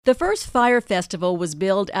The first Fyre Festival was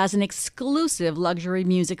billed as an exclusive luxury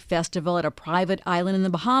music festival at a private island in the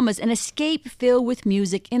Bahamas, an escape filled with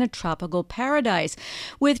music in a tropical paradise,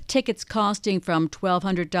 with tickets costing from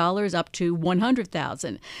 $1,200 up to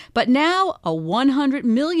 $100,000. But now a $100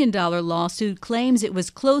 million lawsuit claims it was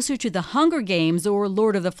closer to the Hunger Games or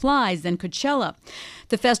Lord of the Flies than Coachella.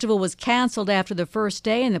 The festival was canceled after the first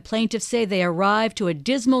day, and the plaintiffs say they arrived to a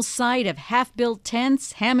dismal sight of half-built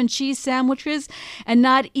tents, ham and cheese sandwiches, and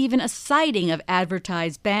not even a sighting of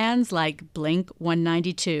advertised bands like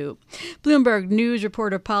Blink-192. Bloomberg News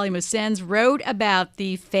reporter Polly Mosendz wrote about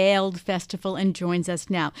the failed festival and joins us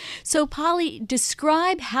now. So, Polly,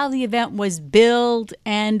 describe how the event was billed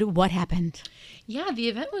and what happened. Yeah, the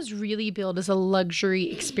event was really billed as a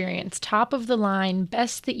luxury experience, top of the line,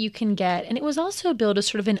 best that you can get. And it was also billed as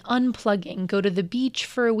sort of an unplugging. Go to the beach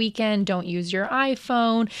for a weekend, don't use your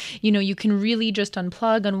iPhone. You can really just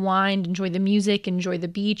unplug, unwind, enjoy the music, enjoy the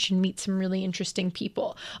beach, and meet some really interesting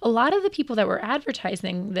people. A lot of the people that were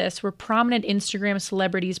advertising this were prominent Instagram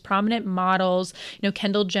celebrities, prominent models.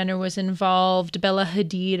 Kendall Jenner was involved, Bella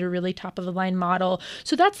Hadid, a really top of the line model.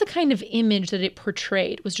 So that's the kind of image that it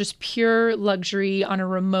portrayed, was just pure luxury on a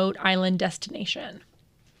remote island destination.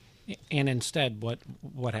 And instead,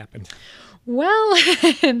 what happened? Well,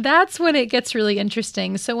 that's when it gets really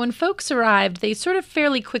interesting. So when folks arrived, they sort of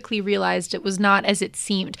fairly quickly realized it was not as it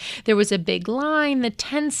seemed. There was a big line. The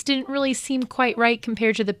tents didn't really seem quite right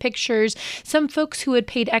compared to the pictures. Some folks who had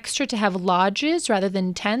paid extra to have lodges rather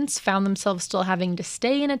than tents found themselves still having to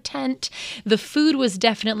stay in a tent. The food was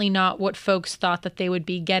definitely not what folks thought that they would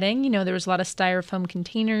be getting. There was a lot of styrofoam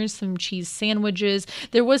containers, some cheese sandwiches.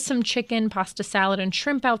 There was some chicken, pasta salad, and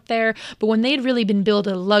shrimp out there. But when they'd really been billed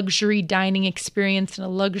a luxury dining experience and a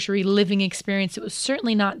luxury living experience, it was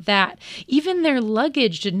certainly not that. Even their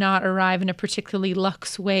luggage did not arrive in a particularly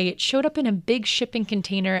luxe way. It showed up in a big shipping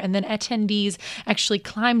container, and then attendees actually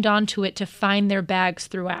climbed onto it to find their bags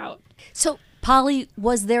throughout. So, Polly,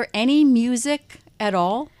 was there any music at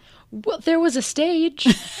all? Well, there was a stage,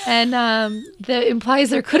 and that implies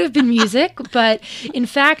there could have been music, but in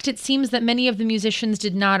fact, it seems that many of the musicians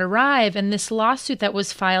did not arrive, and this lawsuit that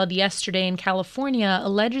was filed yesterday in California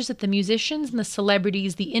alleges that the musicians and the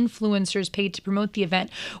celebrities, the influencers paid to promote the event,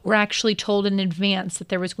 were actually told in advance that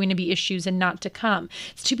there was going to be issues and not to come.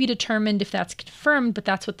 It's to be determined if that's confirmed, but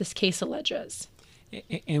that's what this case alleges.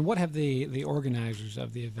 And what have the organizers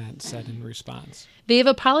of the event said in response? They have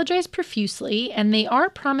apologized profusely, and they are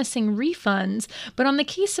promising refunds. But on the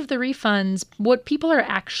case of the refunds, what people are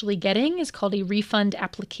actually getting is called a refund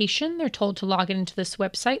application. They're told to log into this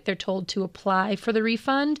website. They're told to apply for the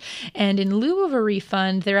refund. And in lieu of a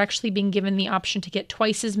refund, they're actually being given the option to get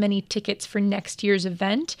twice as many tickets for next year's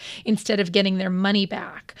event instead of getting their money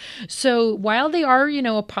back. So while they are,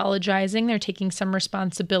 apologizing, they're taking some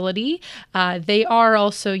responsibility. They are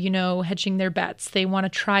also, hedging their bets. They want to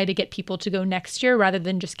try to get people to go next year rather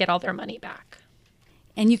than just get all their money back.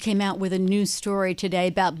 And you came out with a news story today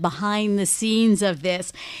about behind the scenes of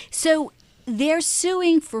this. So they're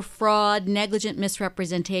suing for fraud, negligent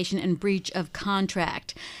misrepresentation, and breach of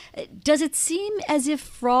contract. Does it seem as if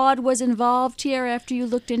fraud was involved here after you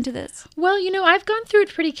looked into this? Well, I've gone through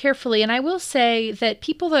it pretty carefully, and I will say that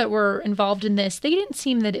people that were involved in this, they didn't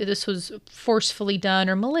seem that this was forcefully done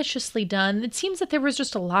or maliciously done. It seems that there was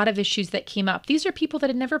just a lot of issues that came up. These are people that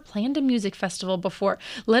had never planned a music festival before,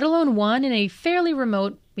 let alone one in a fairly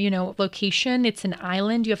remote location. It's an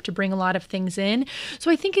island. You have to bring a lot of things in. So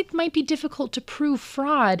I think it might be difficult to prove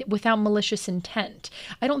fraud without malicious intent.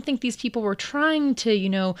 I don't think these people were trying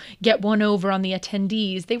to, get one over on the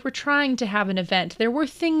attendees. They were trying to have an event. There were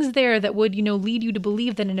things there that would, lead you to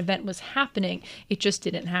believe that an event was happening. It just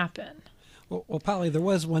didn't happen. Well, Polly, there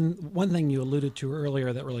was one thing you alluded to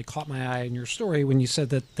earlier that really caught my eye in your story when you said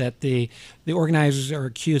that the organizers are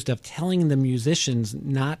accused of telling the musicians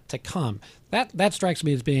not to come. That strikes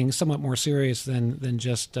me as being somewhat more serious than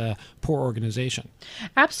just poor organization.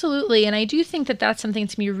 Absolutely, and I do think that that's something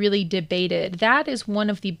to be really debated. That is one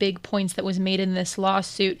of the big points that was made in this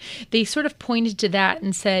lawsuit. They sort of pointed to that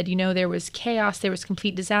and said, there was chaos, there was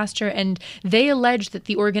complete disaster, and they alleged that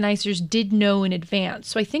the organizers did know in advance.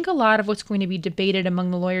 So I think a lot of what's going to be debated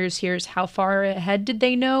among the lawyers here is how far ahead did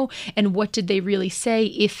they know, and what did they really say,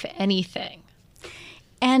 if anything.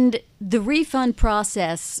 And the refund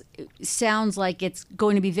process sounds like it's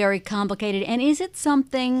going to be very complicated. And is it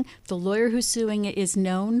something the lawyer who's suing it is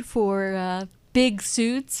known for big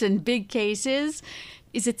suits and big cases?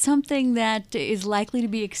 Is it something that is likely to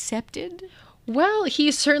be accepted? Well,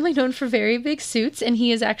 he's certainly known for very big suits, and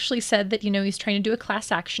he has actually said that, he's trying to do a class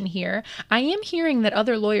action here. I am hearing that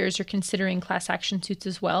other lawyers are considering class action suits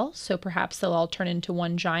as well, so perhaps they'll all turn into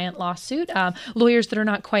one giant lawsuit. Lawyers that are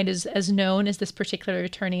not quite as known as this particular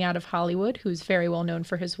attorney out of Hollywood, who's very well known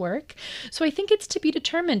for his work. So I think it's to be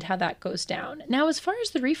determined how that goes down. Now, as far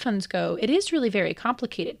as the refunds go, it is really very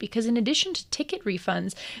complicated because in addition to ticket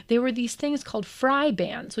refunds, there were these things called Fyre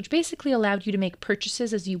bans, which basically allowed you to make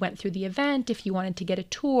purchases as you went through the event. If you wanted to get a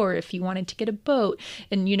tour, if you wanted to get a boat,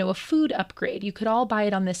 and, a food upgrade, you could all buy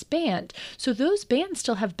it on this band. So those bands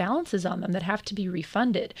still have balances on them that have to be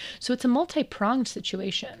refunded. So it's a multi-pronged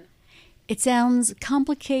situation. It sounds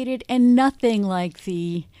complicated and nothing like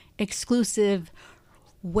the exclusive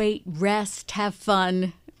wait, rest, have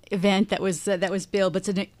fun event that was billed, but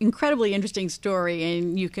it's an incredibly interesting story,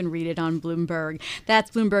 and you can read it on Bloomberg.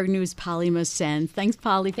 That's Bloomberg News' Polly Mosendz. Thanks,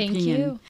 Polly, for being in. Thank you.